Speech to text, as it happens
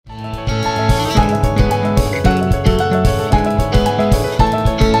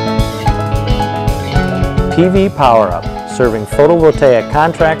PVpowerUP, serving photovoltaic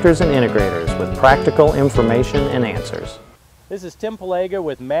contractors and integrators with practical information and answers. This is Tim Pelega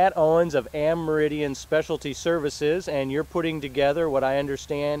with Matt Owens of Meridian Specialty Services, and you're putting together what I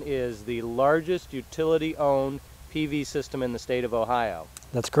understand is the largest utility-owned PV system in the state of Ohio.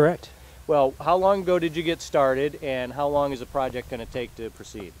 That's correct. Well, how long ago did you get started, and how long is the project going to take to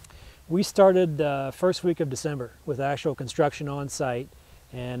proceed? We started first week of December with actual construction on site,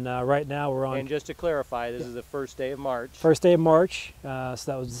 and right now we're on... And just to clarify, this is the first day of March. First day of March, so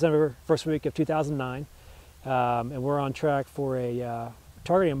that was December, first week of 2009, and we're on track for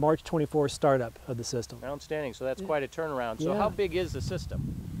targeting a March 24 startup of the system. Outstanding, so that's quite a turnaround. So how big is the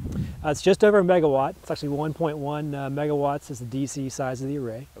system? It's just over a megawatt. It's actually 1.1 megawatts is the DC size of the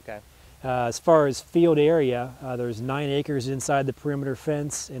array. Okay. As far as field area, there's 9 acres inside the perimeter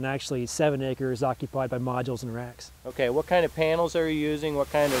fence and actually 7 acres occupied by modules and racks. Okay, what kind of panels are you using?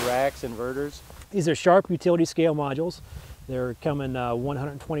 What kind of racks, inverters? These are Sharp utility scale modules. They're coming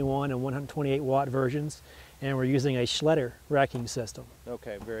 121 and 128 watt versions, and we're using a Schletter racking system.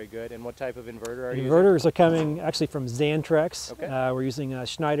 Okay, very good. And what type of inverter are you using? Inverters are coming actually from Xantrex. Okay. We're using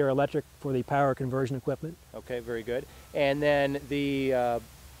Schneider Electric for the power conversion equipment. Okay, very good. And then the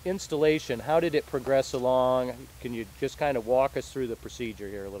installation, how did it progress along? Can you just kind of walk us through the procedure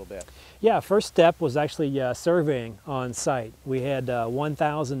here a little bit? Yeah, first step was actually surveying on site. We had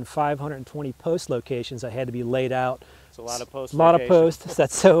 1,520 post locations that had to be laid out. It's a lot of posts. A lot of posts.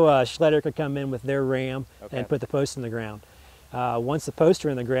 That's so Schletter could come in with their RAM and put the posts in the ground. Once the posts are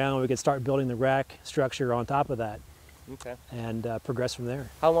in the ground, we could start building the rack structure on top of that. Okay. And progress from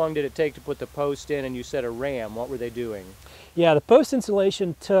there. How long did it take to put the post in? And you said a RAM. What were they doing? Yeah, the post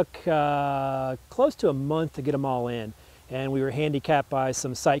installation took close to a month to get them all in, and we were handicapped by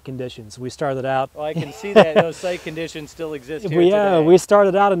some site conditions. We started out... Well, I can see that those site conditions still exist here today. We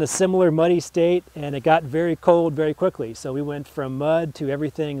started out in a similar muddy state, and it got very cold very quickly. So we went from mud to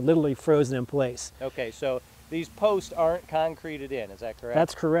everything literally frozen in place. Okay, so these posts aren't concreted in, is that correct?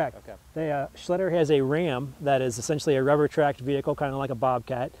 That's correct. Okay. Schletter has a ram that is essentially a rubber tracked vehicle, kind of like a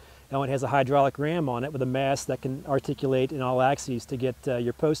Bobcat. Now it has a hydraulic ram on it with a mast that can articulate in all axes to get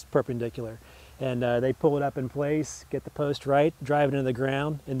your post perpendicular. And they pull it up in place, get the post right, drive it into the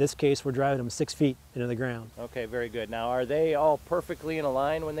ground. In this case, we're driving them 6 feet into the ground. Okay, very good. Now, are they all perfectly in a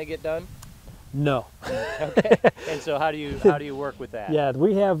line when they get done? No. Okay. And so how do you work with that? Yeah,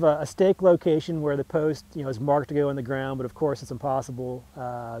 we have a stake location where the post is marked to go in the ground, but of course it's impossible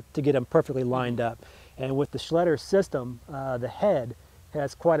to get them perfectly lined up. And with the Schletter system, the head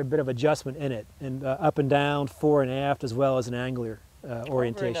has quite a bit of adjustment in it, and up and down, fore and aft, as well as an angular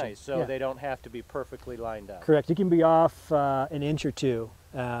orientation. Very nice. So they don't have to be perfectly lined up. Correct. You can be off an inch or two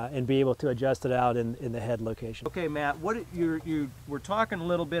and be able to adjust it out in the head location. Okay, Matt, we're talking a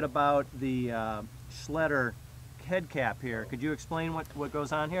little bit about the Schletter head cap here. Could you explain what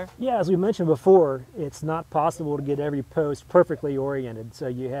goes on here? Yeah, as we mentioned before, it's not possible to get every post perfectly oriented, so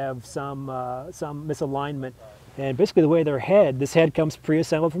you have some misalignment. And basically the way this head comes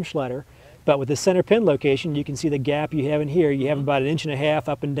pre-assembled from Schletter, but with the center pin location, you can see the gap you have in here. You have about 1.5 inches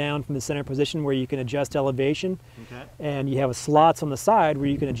up and down from the center position where you can adjust elevation. Okay. And you have slots on the side where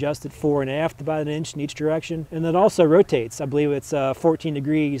you can adjust it fore and aft about 1 inch in each direction. And it also rotates. I believe it's 14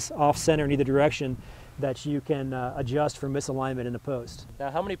 degrees off center in either direction that you can adjust for misalignment in the post.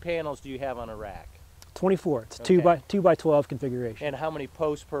 Now, how many panels do you have on a rack? 24. It's 2 by 12 configuration. And how many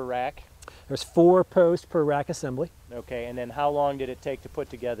posts per rack? There's 4 posts per rack assembly. Okay, and then how long did it take to put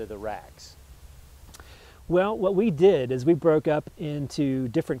together the racks? Well, what we did is we broke up into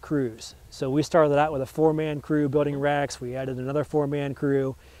different crews. So we started out with a 4-man crew building racks. We added another 4-man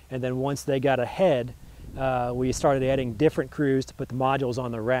crew, and then once they got ahead, we started adding different crews to put the modules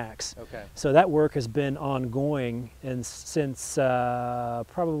on the racks. Okay. So that work has been ongoing and since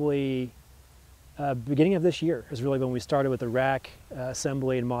probably beginning of this year is really when we started with the rack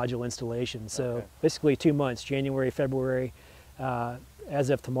assembly and module installation. So basically 2 months, January, February.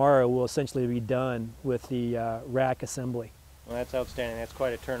 As of tomorrow, we'll essentially be done with the rack assembly. Well, that's outstanding. That's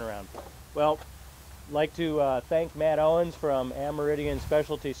quite a turnaround. Well, I'd like to thank Matt Owens from Meridian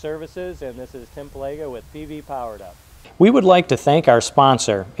Specialty Services, and this is Tim Pelega with PVpowerUP. We would like to thank our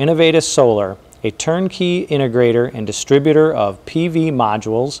sponsor, Innovatus Solar, a turnkey integrator and distributor of PV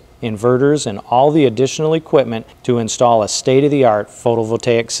modules, inverters, and all the additional equipment to install a state-of-the-art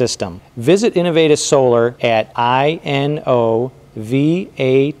photovoltaic system. Visit Innovatus Solar at INOVATEUS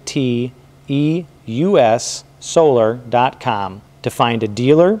solar.com To find a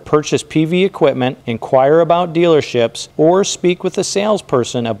dealer, purchase PV equipment, inquire about dealerships, or speak with a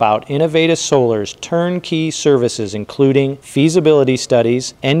salesperson about Innovative Solar's turnkey services including feasibility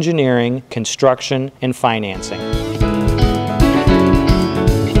studies, engineering, construction, and financing.